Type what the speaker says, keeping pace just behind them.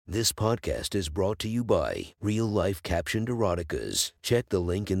This podcast is brought to you by Real Life Captioned Eroticas. Check the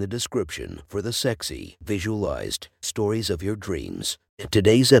link in the description for the sexy, visualized stories of your dreams.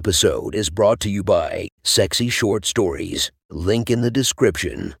 Today's episode is brought to you by Sexy Short Stories. Link in the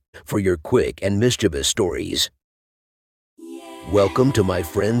description for your quick and mischievous stories. Welcome to my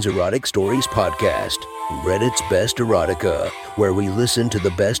friend's Erotic Stories podcast, Reddit's Best Erotica, where we listen to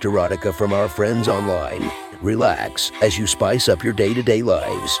the best erotica from our friends online. Relax as you spice up your day-to-day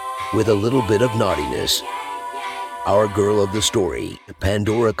lives with a little bit of naughtiness. Our girl of the story,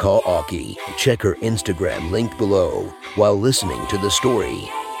 Pandora Kaoki. Check her Instagram linked below while listening to the story.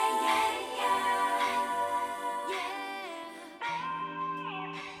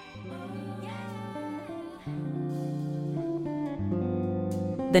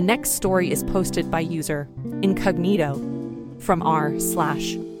 The next story is posted by user Incognito from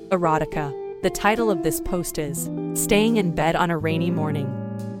r/erotica. The title of this post is Staying in Bed on a Rainy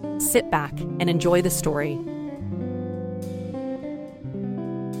Morning. Sit back and enjoy the story.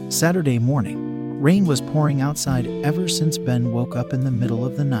 Saturday morning. Rain was pouring outside ever since Ben woke up in the middle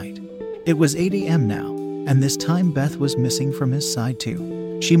of the night. It was 8 a.m. now, and this time Beth was missing from his side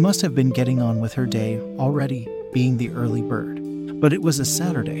too. She must have been getting on with her day already, being the early bird. But it was a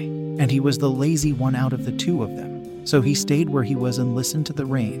Saturday, and he was the lazy one out of the two of them, so he stayed where he was and listened to the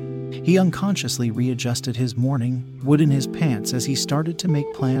rain. He unconsciously readjusted his morning wood in his pants as he started to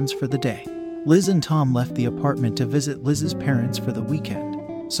make plans for the day. Liz and Tom left the apartment to visit Liz's parents for the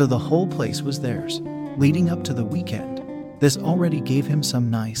weekend, so the whole place was theirs. Leading up to the weekend, this already gave him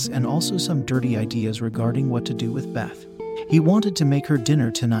some nice and also some dirty ideas regarding what to do with Beth. He wanted to make her dinner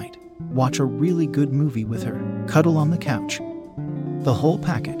tonight, watch a really good movie with her, cuddle on the couch. The whole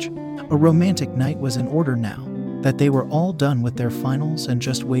package. A romantic night was in order now that they were all done with their finals and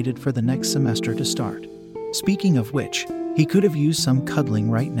just waited for the next semester to start. Speaking of which, he could have used some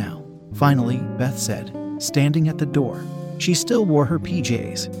cuddling right now. Finally, Beth said, standing at the door. She still wore her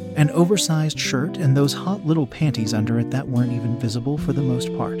PJs, an oversized shirt and those hot little panties under it that weren't even visible for the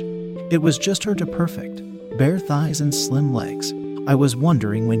most part. It was just her to perfect. Bare thighs and slim legs. I was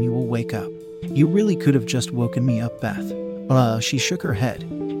wondering when you will wake up. You really could have just woken me up, Beth. She shook her head.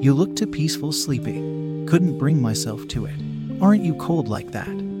 You look too peaceful sleeping. Couldn't bring myself to it. Aren't you cold like that?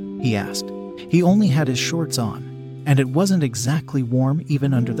 He asked. He only had his shorts on, and it wasn't exactly warm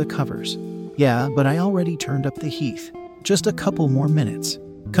even under the covers. Yeah, but I already turned up the heat. Just a couple more minutes.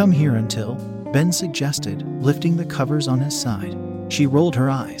 Come here until, Ben suggested, lifting the covers on his side. She rolled her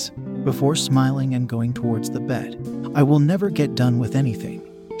eyes, before smiling and going towards the bed. I will never get done with anything,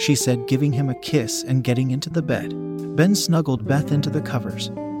 she said, giving him a kiss and getting into the bed. Ben snuggled Beth into the covers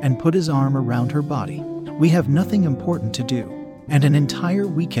and put his arm around her body. We have nothing important to do, and an entire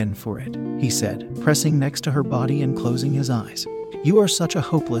weekend for it, he said, pressing next to her body and closing his eyes. You are such a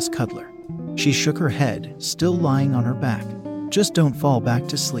hopeless cuddler. She shook her head, still lying on her back. Just don't fall back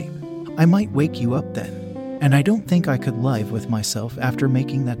to sleep. I might wake you up then, and I don't think I could live with myself after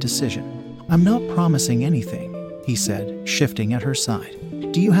making that decision. I'm not promising anything, he said, shifting at her side.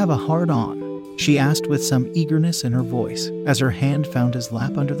 Do you have a hard-on? She asked with some eagerness in her voice as her hand found his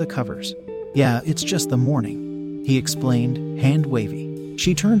lap under the covers. Yeah, it's just the morning, he explained, hand wavy.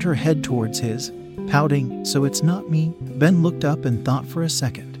 She turned her head towards his, pouting, so it's not me. Ben looked up and thought for a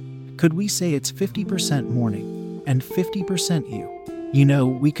second. Could we say it's 50% morning and 50% you? You know,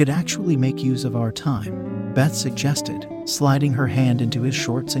 we could actually make use of our time, Beth suggested, sliding her hand into his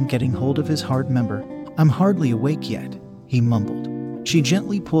shorts and getting hold of his hard member. I'm hardly awake yet, he mumbled. She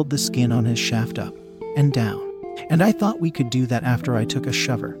gently pulled the skin on his shaft up and down. And I thought we could do that after I took a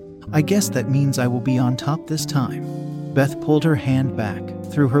shower. I guess that means I will be on top this time. Beth pulled her hand back,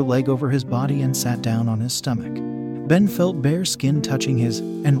 threw her leg over his body and sat down on his stomach. Ben felt bare skin touching his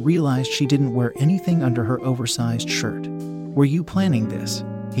and realized she didn't wear anything under her oversized shirt. Were you planning this?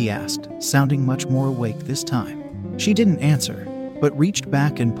 He asked, sounding much more awake this time. She didn't answer, but reached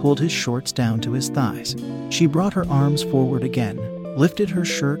back and pulled his shorts down to his thighs. She brought her arms forward again, lifted her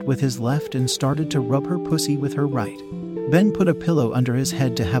shirt with his left and started to rub her pussy with her right. Ben put a pillow under his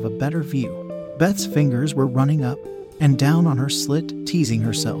head to have a better view. Beth's fingers were running up and down on her slit, teasing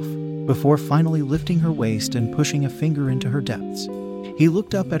herself, before finally lifting her waist and pushing a finger into her depths. He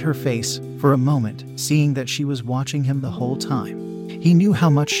looked up at her face for a moment, seeing that she was watching him the whole time. He knew how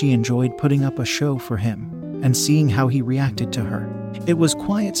much she enjoyed putting up a show for him and seeing how he reacted to her. It was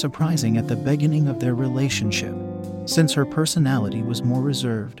quite surprising at the beginning of their relationship, since her personality was more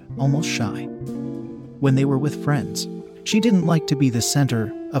reserved, almost shy. When they were with friends, she didn't like to be the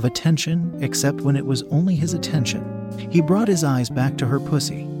center of attention except when it was only his attention. He brought his eyes back to her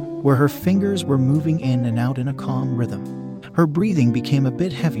pussy, where her fingers were moving in and out in a calm rhythm. Her breathing became a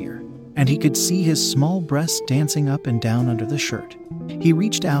bit heavier, and he could see his small breasts dancing up and down under the shirt. He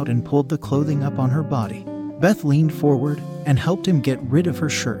reached out and pulled the clothing up on her body. Beth leaned forward and helped him get rid of her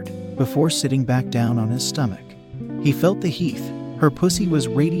shirt before sitting back down on his stomach. He felt the heat. Her pussy was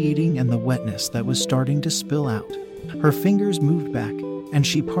radiating and the wetness that was starting to spill out. Her fingers moved back, and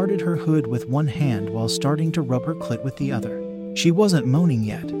she parted her hood with one hand while starting to rub her clit with the other. She wasn't moaning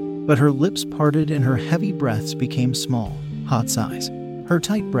yet, but her lips parted and her heavy breaths became small, hot sighs. Her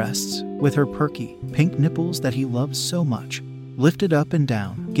tight breasts, with her perky, pink nipples that he loved so much, lifted up and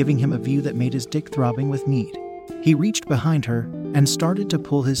down, giving him a view that made his dick throbbing with need. He reached behind her and started to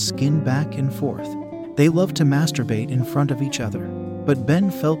pull his skin back and forth. They loved to masturbate in front of each other, but Ben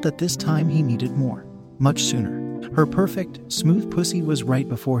felt that this time he needed more, much sooner. Her perfect, smooth pussy was right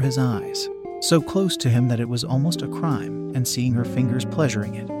before his eyes, so close to him that it was almost a crime, and seeing her fingers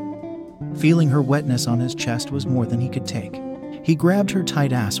pleasuring it. Feeling her wetness on his chest was more than he could take. He grabbed her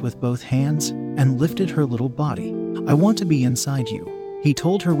tight ass with both hands and lifted her little body. "I want to be inside you," he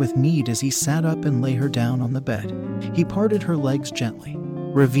told her with need as he sat up and lay her down on the bed. He parted her legs gently,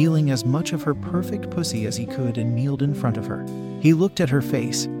 revealing as much of her perfect pussy as he could, and kneeled in front of her. He looked at her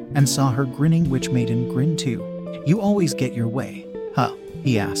face and saw her grinning, which made him grin too. "You always get your way, huh?"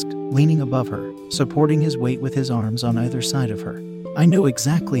 he asked, leaning above her, supporting his weight with his arms on either side of her. "I know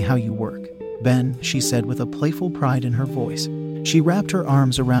exactly how you work, Ben," she said with a playful pride in her voice. She wrapped her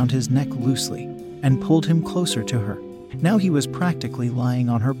arms around his neck loosely and pulled him closer to her. Now he was practically lying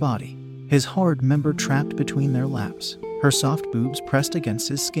on her body, his hard member trapped between their laps, her soft boobs pressed against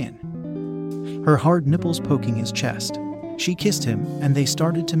his skin, her hard nipples poking his chest. She kissed him, and they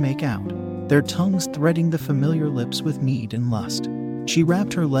started to make out, their tongues threading the familiar lips with need and lust. She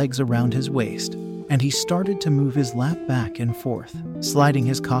wrapped her legs around his waist, and he started to move his lap back and forth, sliding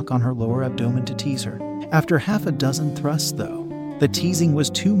his cock on her lower abdomen to tease her. After half a dozen thrusts, though, the teasing was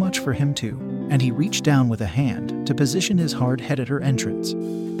too much for him too, and he reached down with a hand to position his hard head at her entrance.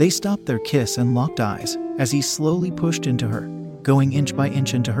 They stopped their kiss and locked eyes as he slowly pushed into her, going inch by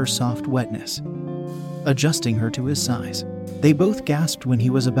inch into her soft wetness, adjusting her to his size. They both gasped when he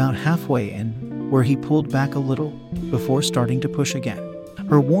was about halfway in, where he pulled back a little before starting to push again.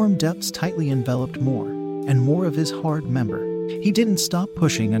 Her warm depths tightly enveloped more and more of his hard member. He didn't stop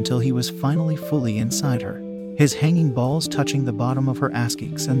pushing until he was finally fully inside her, his hanging balls touching the bottom of her ass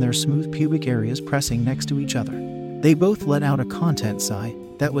cheeks and their smooth pubic areas pressing next to each other. They both let out a content sigh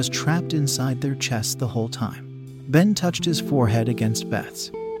that was trapped inside their chests the whole time. Ben touched his forehead against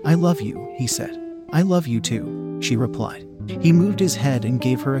Beth's. "I love you," he said. "I love you too," she replied. He moved his head and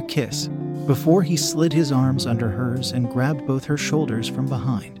gave her a kiss, before he slid his arms under hers and grabbed both her shoulders from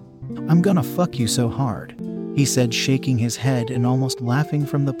behind. "I'm gonna fuck you so hard," he said, shaking his head and almost laughing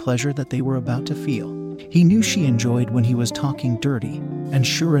from the pleasure that they were about to feel. He knew she enjoyed when he was talking dirty, and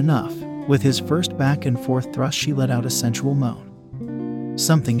sure enough, with his first back and forth thrust, she let out a sensual moan.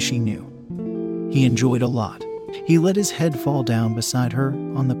 Something she knew he enjoyed a lot. He let his head fall down beside her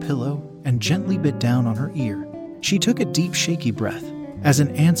on the pillow and gently bit down on her ear. She took a deep, shaky breath as an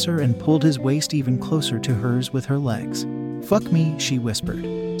answer and pulled his waist even closer to hers with her legs. "Fuck me," she whispered,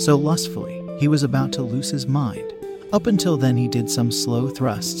 so lustfully he was about to lose his mind. Up until then he did some slow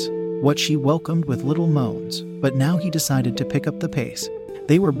thrusts, what she welcomed with little moans, but now he decided to pick up the pace.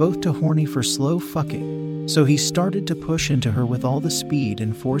 They were both too horny for slow fucking, so he started to push into her with all the speed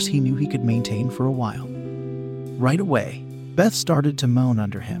and force he knew he could maintain for a while. Right away, Beth started to moan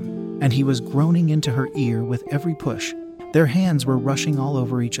under him, and he was groaning into her ear with every push. Their hands were rushing all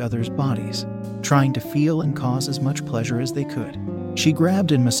over each other's bodies, trying to feel and cause as much pleasure as they could. She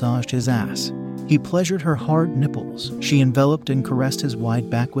grabbed and massaged his ass. He pleasured her hard nipples. She enveloped and caressed his wide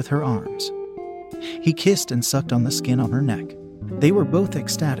back with her arms. He kissed and sucked on the skin on her neck. They were both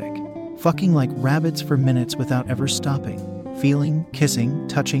ecstatic, fucking like rabbits for minutes without ever stopping, feeling, kissing,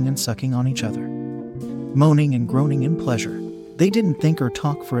 touching, and sucking on each other, moaning and groaning in pleasure. They didn't think or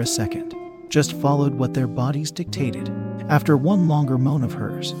talk for a second, just followed what their bodies dictated. After one longer moan of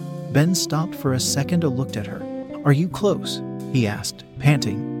hers, Ben stopped for a second and looked at her. "Are you close?" he asked,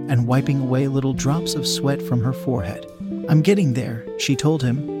 panting and wiping away little drops of sweat from her forehead. "I'm getting there," she told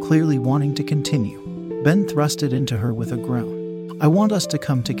him, clearly wanting to continue. Ben thrusted into her with a groan. "I want us to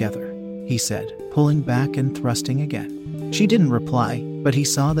come together," he said, pulling back and thrusting again. She didn't reply, but he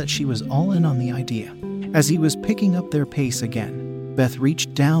saw that she was all in on the idea. As he was picking up their pace again, Beth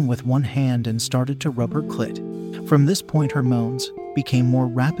reached down with one hand and started to rub her clit. From this point her moans became more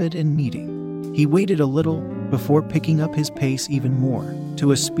rapid and needing. He waited a little before picking up his pace even more,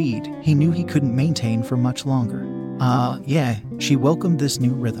 to a speed he knew he couldn't maintain for much longer. Yeah, she welcomed this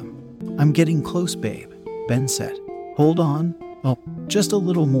new rhythm. "I'm getting close, babe," Ben said, Hold on. Oh, just a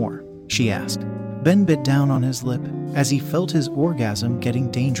little more, she asked. Ben bit down on his lip as he felt his orgasm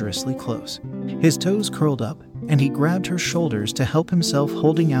getting dangerously close. His toes curled up, and he grabbed her shoulders to help himself,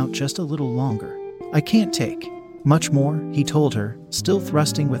 holding out just a little longer. I can't take much more, he told her, still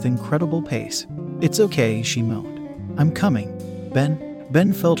thrusting with incredible pace. It's okay, she moaned. I'm coming, Ben.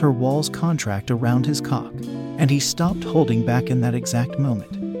 Ben felt her walls contract around his cock, and he stopped holding back in that exact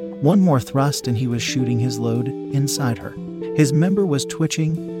moment. One more thrust and he was shooting his load inside her. His member was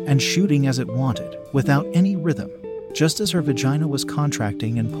twitching and shooting as it wanted, without any rhythm, just as her vagina was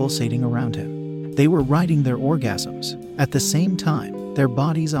contracting and pulsating around him. They were riding their orgasms at the same time, their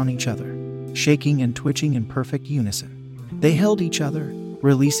bodies on each other, shaking and twitching in perfect unison. They held each other,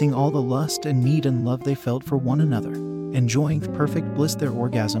 releasing all the lust and need and love they felt for one another, enjoying the perfect bliss their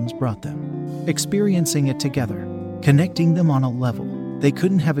orgasms brought them, experiencing it together, connecting them on a level they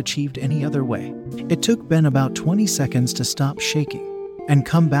couldn't have achieved any other way. It took Ben about 20 seconds to stop shaking and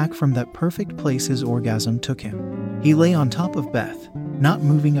come back from that perfect place his orgasm took him. He lay on top of Beth, not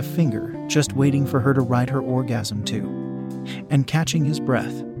moving a finger, just waiting for her to ride her orgasm too, and catching his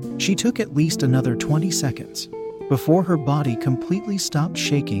breath. She took at least another 20 seconds before her body completely stopped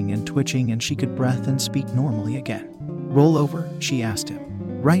shaking and twitching and she could breathe and speak normally again. Roll over, she asked him.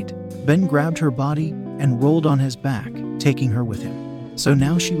 Right? Ben grabbed her body and rolled on his back, taking her with him. So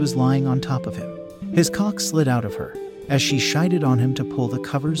now she was lying on top of him. His cock slid out of her as she shied on him to pull the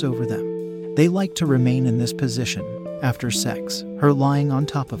covers over them. They liked to remain in this position after sex, her lying on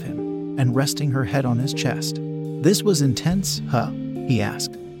top of him and resting her head on his chest. This was intense, huh? He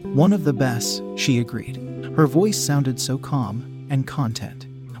asked. One of the best, she agreed. Her voice sounded so calm and content.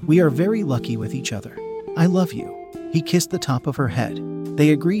 We are very lucky with each other. I love you. He kissed the top of her head.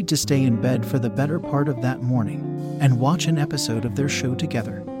 They agreed to stay in bed for the better part of that morning and watch an episode of their show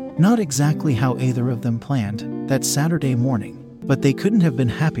together. Not exactly how either of them planned that Saturday morning, but they couldn't have been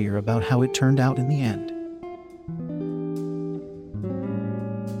happier about how it turned out in the end.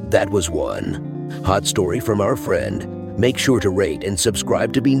 That was one hot story from our friend. Make sure to rate and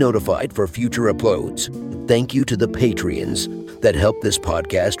subscribe to be notified for future uploads. Thank you to the Patreons that help this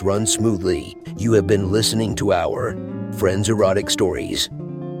podcast run smoothly. You have been listening to our Friends Erotic Stories.